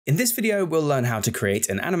In this video, we'll learn how to create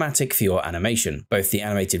an animatic for your animation, both the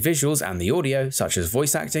animated visuals and the audio, such as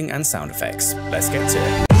voice acting and sound effects. Let's get to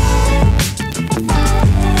it.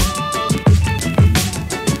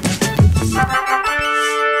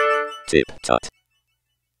 TipTut.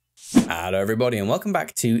 Hello everybody and welcome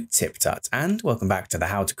back to TipTut, and welcome back to the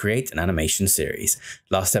How to Create an Animation series.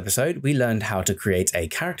 Last episode, we learned how to create a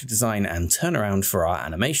character design and turnaround for our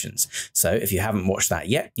animations. So if you haven't watched that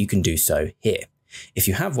yet, you can do so here. If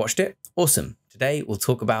you have watched it, awesome. Today we'll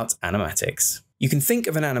talk about animatics. You can think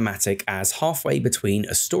of an animatic as halfway between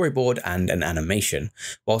a storyboard and an animation.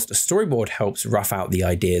 Whilst a storyboard helps rough out the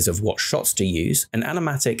ideas of what shots to use, an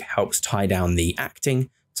animatic helps tie down the acting,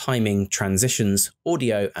 timing, transitions,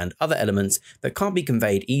 audio, and other elements that can't be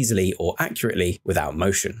conveyed easily or accurately without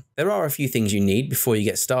motion. There are a few things you need before you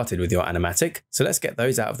get started with your animatic, so let's get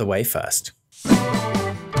those out of the way first.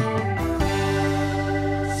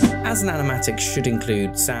 As an animatic should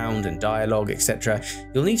include sound and dialogue, etc.,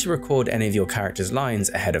 you'll need to record any of your character's lines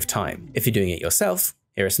ahead of time. If you're doing it yourself,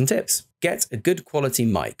 here are some tips. Get a good quality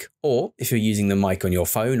mic, or if you're using the mic on your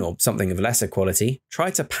phone or something of lesser quality,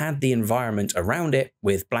 try to pad the environment around it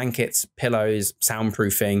with blankets, pillows,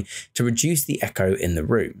 soundproofing to reduce the echo in the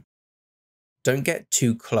room. Don't get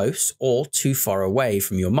too close or too far away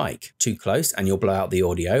from your mic. Too close and you'll blow out the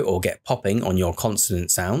audio or get popping on your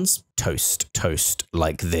consonant sounds. Toast, toast,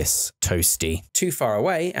 like this, toasty. Too far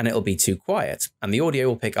away and it'll be too quiet, and the audio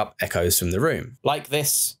will pick up echoes from the room. Like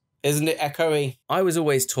this. Isn't it echoey? I was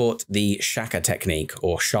always taught the shaka technique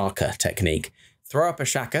or shaka technique. Throw up a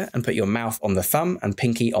shaka and put your mouth on the thumb and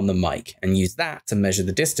pinky on the mic and use that to measure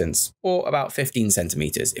the distance, or about 15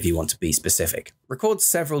 centimeters if you want to be specific. Record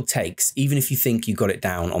several takes even if you think you got it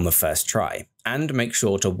down on the first try, and make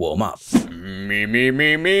sure to warm up. Me, me,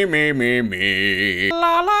 me, me, me, me, me.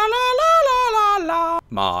 La, la, la, la, la, la, la.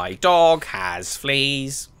 My dog has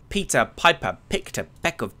fleas. Peter Piper picked a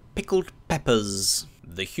peck of pickled peppers.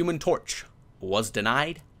 The Human Torch was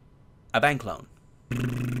denied a bank loan.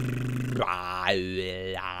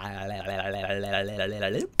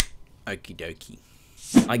 Okie dokie.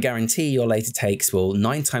 I guarantee your later takes will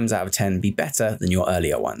 9 times out of 10 be better than your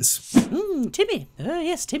earlier ones. Timmy.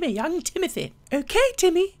 Yes, Timmy, young Timothy. Okay,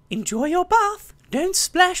 Timmy, enjoy your bath. Don't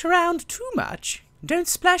splash around too much. Don't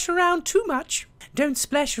splash around too much. Don't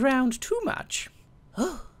splash around too much.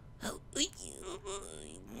 Oh,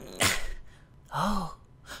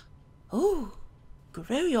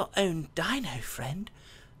 grow your own dino, friend.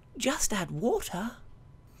 Just add water.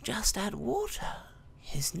 Just add water.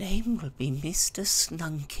 His name will be Mr.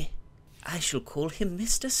 Snunky. I shall call him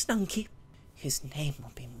Mr. Snunky. His name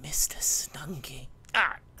will be Mr. Snunky.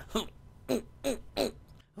 Whee!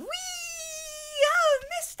 Oh,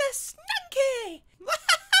 Mr. Snunky!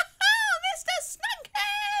 Mr.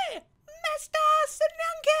 Snunky! Mr.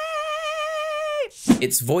 Snunky!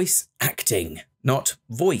 It's voice acting, not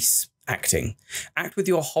voice acting. Act with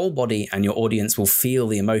your whole body and your audience will feel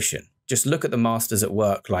the emotion. Just look at the masters at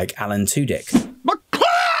work like Alan Tudyk.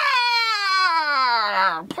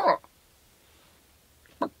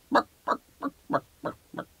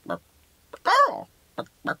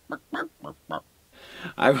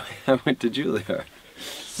 I went to Juilliard.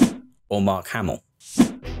 Or Mark Hamill.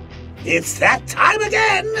 It's that time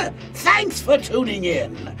again! Thanks for tuning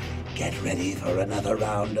in. Get ready for another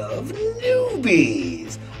round of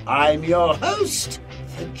newbies. I'm your host,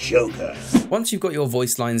 the Joker. Once you've got your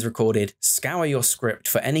voice lines recorded, scour your script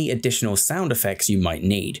for any additional sound effects you might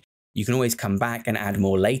need. You can always come back and add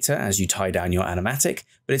more later as you tie down your animatic,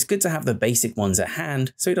 but it's good to have the basic ones at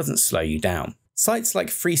hand so it doesn't slow you down. Sites like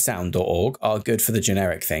freesound.org are good for the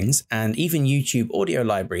generic things, and even YouTube Audio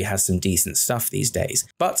Library has some decent stuff these days.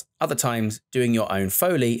 But other times, doing your own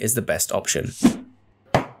Foley is the best option.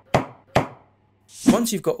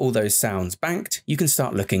 Once you've got all those sounds banked, you can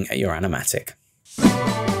start looking at your animatic.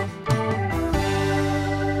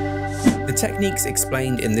 The techniques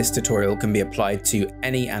explained in this tutorial can be applied to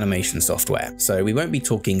any animation software, so we won't be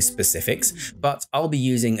talking specifics, but I'll be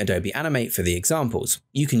using Adobe Animate for the examples.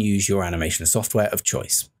 You can use your animation software of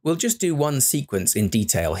choice. We'll just do one sequence in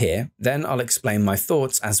detail here, then I'll explain my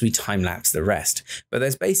thoughts as we time-lapse the rest. But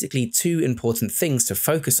there's basically 2 important things to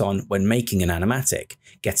focus on when making an animatic: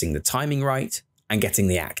 getting the timing right and getting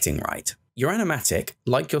the acting right. Your animatic,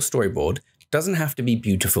 like your storyboard, doesn't have to be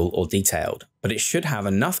beautiful or detailed, but it should have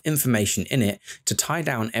enough information in it to tie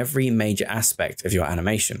down every major aspect of your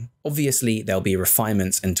animation. Obviously, there'll be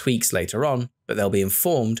refinements and tweaks later on, but they'll be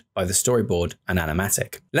informed by the storyboard and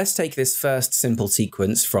animatic. Let's take this first simple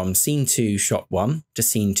sequence from scene 2, shot 1 to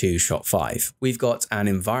scene 2, shot 5. We've got an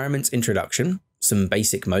environment introduction, some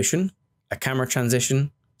basic motion, a camera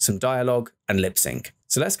transition, some dialogue, and lip sync.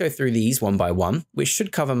 So let's go through these one by one, which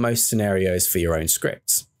should cover most scenarios for your own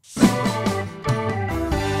scripts.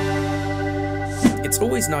 It's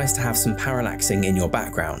always nice to have some parallaxing in your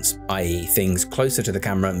backgrounds, i.e. things closer to the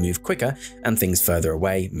camera move quicker and things further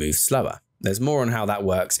away move slower. There's more on how that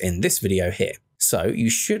works in this video here. So you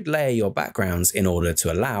should layer your backgrounds in order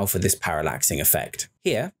to allow for this parallaxing effect.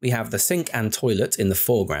 Here we have the sink and toilet in the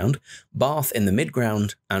foreground, bath in the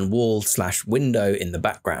midground, and wall/window in the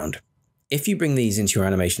background. If you bring these into your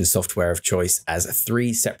animation software of choice as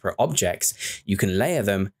 3 separate objects, you can layer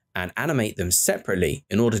them and animate them separately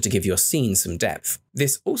in order to give your scene some depth.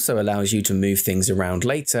 This also allows you to move things around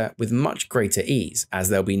later with much greater ease, as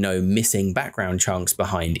there'll be no missing background chunks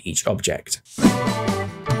behind each object.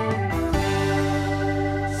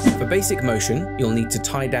 For basic motion, you'll need to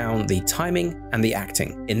tie down the timing and the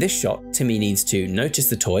acting. In this shot, Timmy needs to notice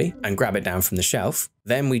the toy and grab it down from the shelf.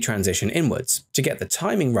 Then we transition inwards. To get the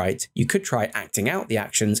timing right, you could try acting out the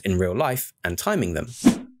actions in real life and timing them.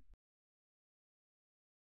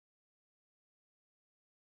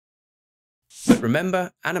 But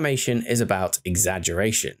remember, animation is about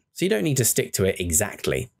exaggeration, so you don't need to stick to it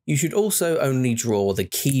exactly. You should also only draw the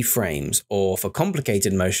key frames, or for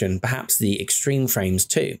complicated motion, perhaps the extreme frames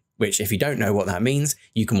too, which if you don't know what that means,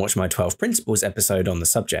 you can watch my 12 Principles episode on the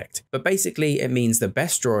subject. But basically, it means the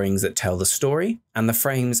best drawings that tell the story and the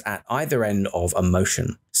frames at either end of a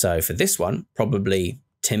motion. So for this one, probably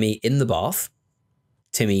Timmy in the bath,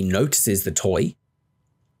 Timmy notices the toy,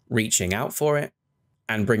 reaching out for it,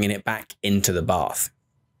 and bringing it back into the bath.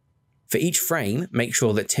 For each frame, make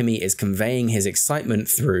sure that Timmy is conveying his excitement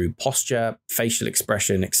through posture, facial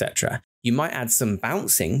expression, etc. You might add some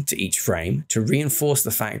bouncing to each frame to reinforce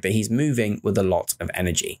the fact that he's moving with a lot of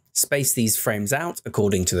energy. Space these frames out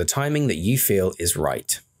according to the timing that you feel is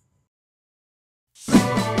right.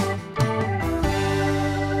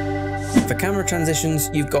 For camera transitions,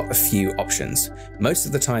 you've got a few options. Most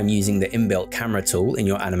of the time using the inbuilt camera tool in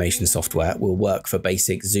your animation software will work for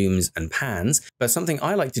basic zooms and pans, but something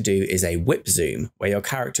I like to do is a whip zoom, where your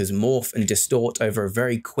characters morph and distort over a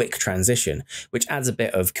very quick transition, which adds a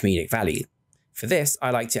bit of comedic value. For this,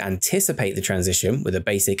 I like to anticipate the transition with a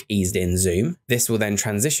basic eased in zoom. This will then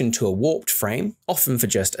transition to a warped frame, often for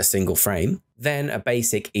just a single frame, then a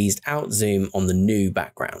basic eased out zoom on the new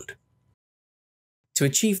background. To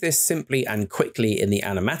achieve this simply and quickly in the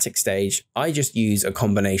animatic stage, I just use a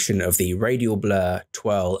combination of the radial blur,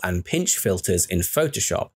 twirl, and pinch filters in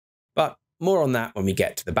Photoshop, but more on that when we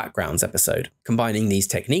get to the backgrounds episode. Combining these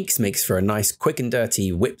techniques makes for a nice quick and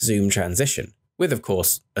dirty whip zoom transition, with of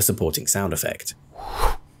course a supporting sound effect.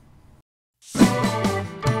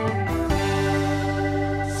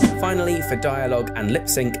 Finally, for dialogue and lip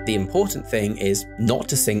sync, the important thing is not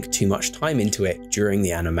to sink too much time into it during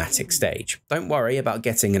the animatic stage. Don't worry about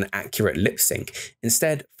getting an accurate lip sync.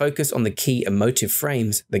 Instead, focus on the key emotive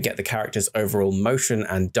frames that get the character's overall motion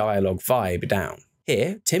and dialogue vibe down.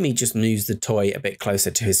 Here, Timmy just moves the toy a bit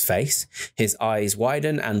closer to his face, his eyes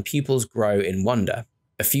widen and pupils grow in wonder.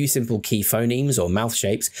 A few simple key phonemes or mouth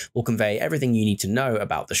shapes will convey everything you need to know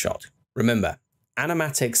about the shot. Remember,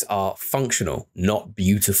 animatics are functional, not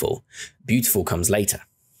beautiful. Beautiful comes later.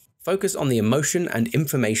 Focus on the emotion and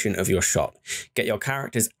information of your shot. Get your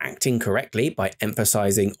characters acting correctly by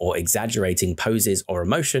emphasizing or exaggerating poses or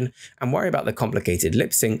emotion, and worry about the complicated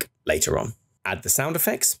lip sync later on. Add the sound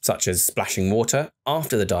effects, such as splashing water,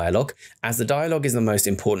 after the dialogue, as the dialogue is the most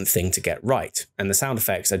important thing to get right, and the sound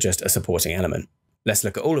effects are just a supporting element. Let's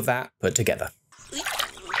look at all of that put together.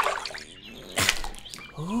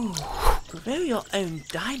 Ooh. Grow your own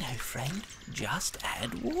dino, friend. Just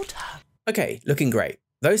add water. Okay, looking great.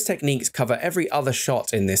 Those techniques cover every other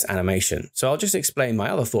shot in this animation, so I'll just explain my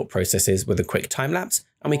other thought processes with a quick time lapse,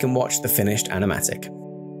 and we can watch the finished animatic.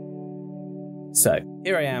 So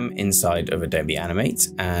here I am inside of Adobe Animate,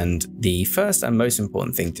 and the first and most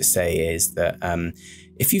important thing to say is that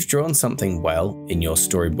if you've drawn something well in your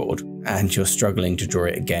storyboard and you're struggling to draw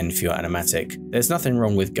it again for your animatic, there's nothing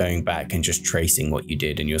wrong with going back and just tracing what you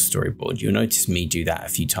did in your storyboard. You'll notice me do that a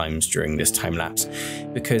few times during this time lapse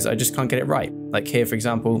because I just can't get it right. Like here, for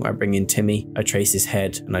example, I bring in Timmy, I trace his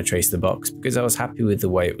head and I trace the box because I was happy with the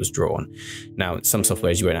way it was drawn. Now, some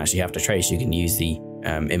softwares you won't actually have to trace, you can use the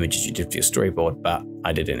images you did for your storyboard, but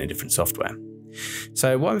I did it in a different software.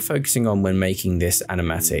 So what I'm focusing on when making this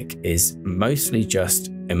animatic is mostly just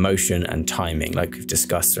emotion and timing, like we've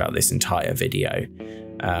discussed throughout this entire video.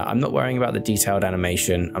 I'm not worrying about the detailed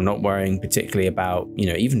animation. I'm not worrying particularly about,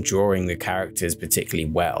 even drawing the characters particularly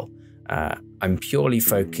well. I'm purely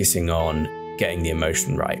focusing on getting the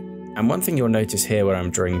emotion right. And one thing you'll notice here when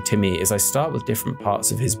I'm drawing Timmy is I start with different parts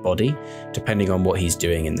of his body, depending on what he's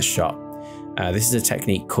doing in the shot. This is a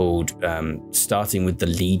technique called starting with the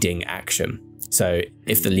leading action. So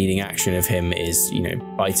if the leading action of him is,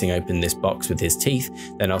 biting open this box with his teeth,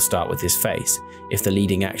 then I'll start with his face. If the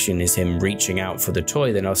leading action is him reaching out for the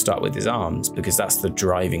toy, then I'll start with his arms, because that's the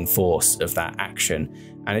driving force of that action.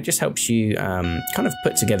 And it just helps you kind of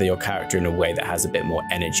put together your character in a way that has a bit more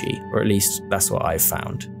energy, or at least that's what I've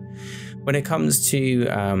found. When it comes to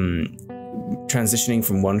transitioning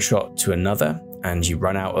from one shot to another, and you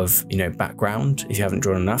run out of background if you haven't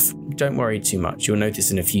drawn enough, don't worry too much. You'll notice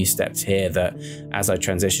in a few steps here that as I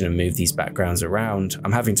transition and move these backgrounds around,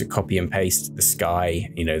 I'm having to copy and paste the sky,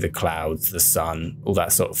 the clouds, the sun, all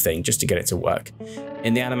that sort of thing, just to get it to work.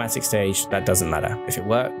 In the animatic stage, that doesn't matter. If it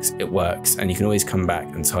works, and you can always come back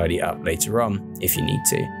and tidy up later on if you need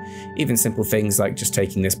to. Even simple things like just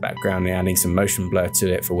taking this background and adding some motion blur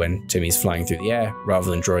to it for when Timmy's flying through the air, rather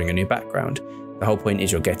than drawing a new background. The whole point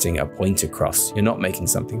is you're getting a point across. You're not making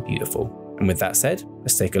something beautiful. And with that said,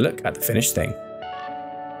 let's take a look at the finished thing.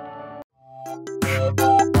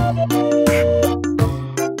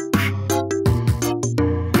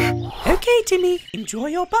 Okay, Timmy, enjoy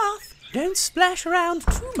your bath. Don't splash around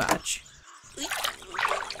too much.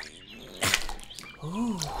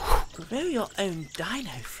 Ooh, grow your own dino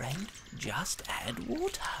friend. Just add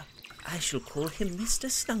water. I shall call him Mr.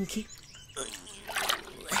 Snunky.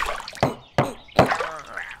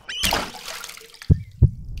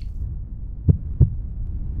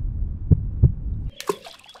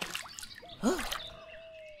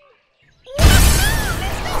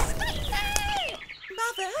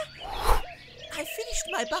 Mother, I finished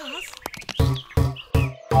my bath.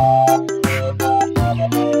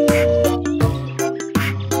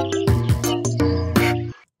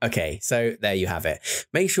 Okay, so there you have it.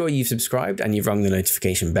 Make sure you've subscribed and you've rung the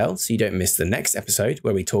notification bell so you don't miss the next episode,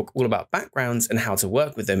 where we talk all about backgrounds and how to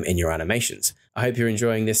work with them in your animations. I hope you're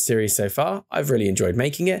enjoying this series so far. I've really enjoyed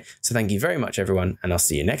making it, so thank you very much everyone, and I'll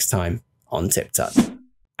see you next time on TipTut.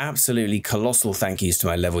 Absolutely colossal thank yous to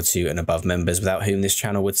my level 2 and above members, without whom this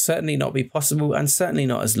channel would certainly not be possible, and certainly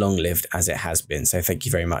not as long-lived as it has been, so thank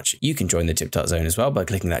you very much. You can join the TipTut zone as well by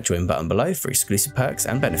clicking that join button below for exclusive perks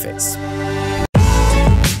and benefits.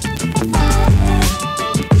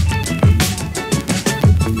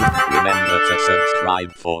 Remember to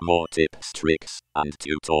subscribe for more tips, tricks, and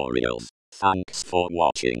tutorials. Thanks for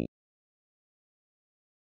watching.